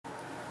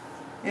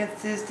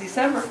It is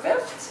December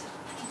 5th.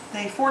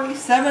 Day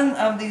 47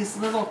 of these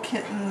little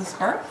kittens'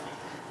 birth.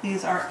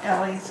 These are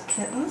Ellie's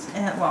kittens,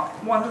 and well,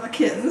 one of the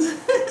kittens.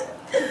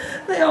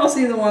 They all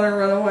seem to want to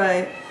run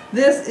away.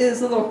 This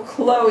is little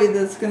Chloe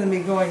that's going to be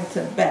going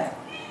to bed.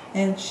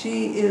 And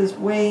she is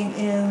weighing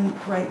in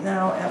right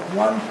now at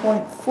 1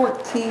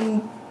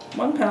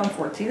 pound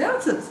 14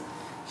 ounces.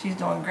 She's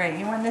doing great.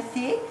 You want to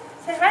see?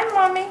 Say hi,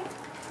 Mommy.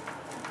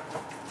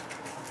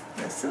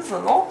 This is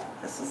little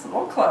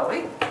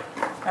Chloe.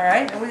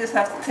 Alright, and we just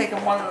have to take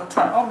them one at a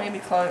time. Oh, maybe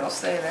Chloe will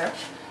stay there.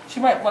 She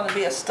might want to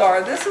be a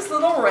star. This is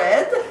little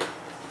Red.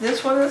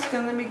 This one is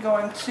going to be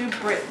going to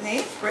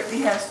Brittany.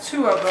 Brittany has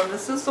two of them.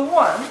 This is the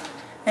one.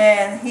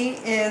 And he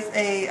is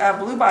a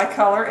blue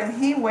bicolor, and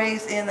he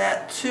weighs in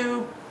at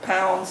 2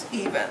 pounds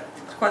even.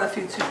 There's quite a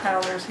few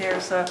 2-pounders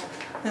here, so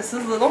this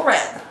is little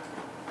Red.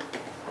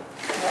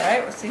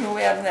 Alright, let's see who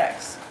we have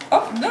next.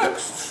 Up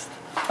next,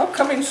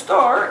 upcoming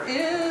star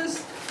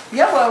is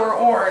yellow or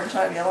orange.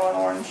 I have yellow and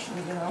orange,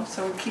 you know,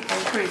 so we keep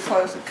them pretty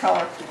close in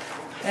color.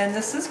 And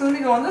this is going to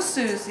be going to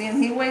Susie,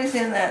 and he weighs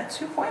in at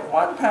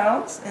 2.1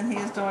 pounds, and he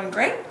is doing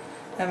great,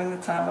 having the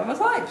time of his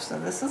life. So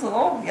this is a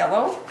little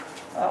yellow,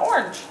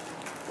 orange.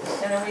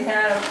 And then we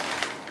have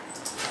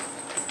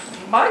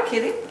my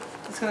kitty.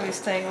 It's going to be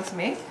staying with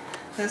me.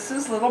 This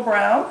is little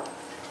Brown,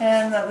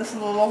 and this is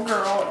a little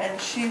girl, and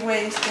she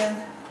weighs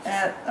in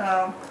at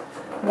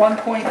 1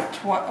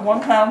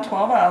 pound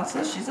 12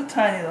 ounces. She's a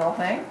tiny little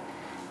thing.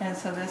 And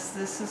so this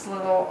is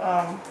little,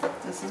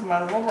 this is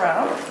my little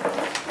Brown.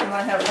 And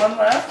I have one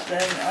left,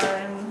 and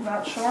I'm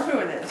not sure who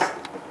it is.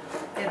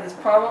 It is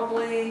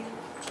probably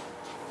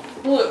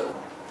Blue.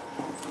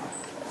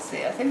 Let's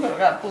see, I think we've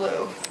got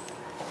Blue.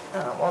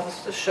 Well,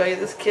 just to show you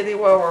this kitty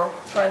while we're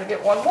trying to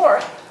get one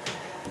more.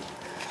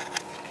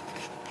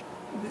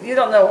 You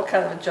don't know what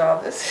kind of a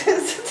job this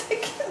is to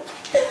take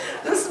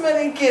this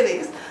many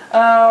kitties.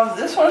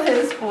 This one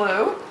is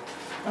Blue,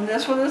 and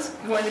this one is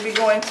going to be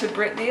going to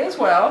Brittany as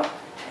well.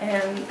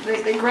 And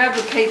they grab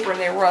the paper and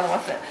they run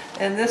with it.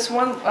 And this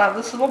one,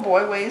 this little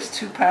boy weighs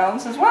 2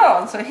 pounds as well.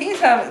 And so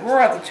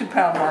we're at the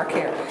 2-pound mark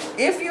here.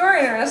 If you're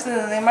interested in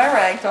any of my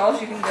ragdolls,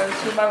 you can go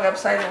to my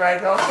website at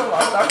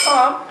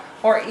ragdolltolove.com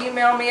or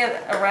email me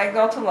at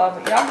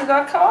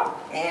ragdolltolove@yahoo.com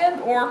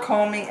and or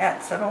call me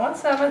at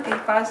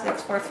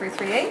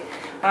 717-856-4338.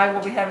 I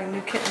will be having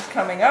new kittens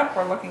coming up.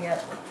 We're looking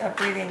at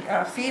breeding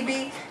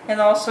Phoebe,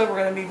 and also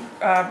we're going to be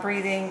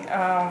breeding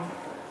I'm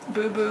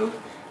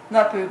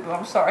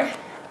sorry.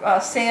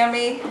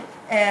 Sammy,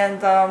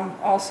 and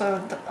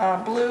also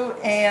Blue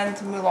and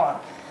Mulan.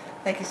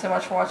 Thank you so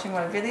much for watching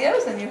my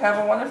videos, and you have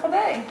a wonderful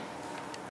day.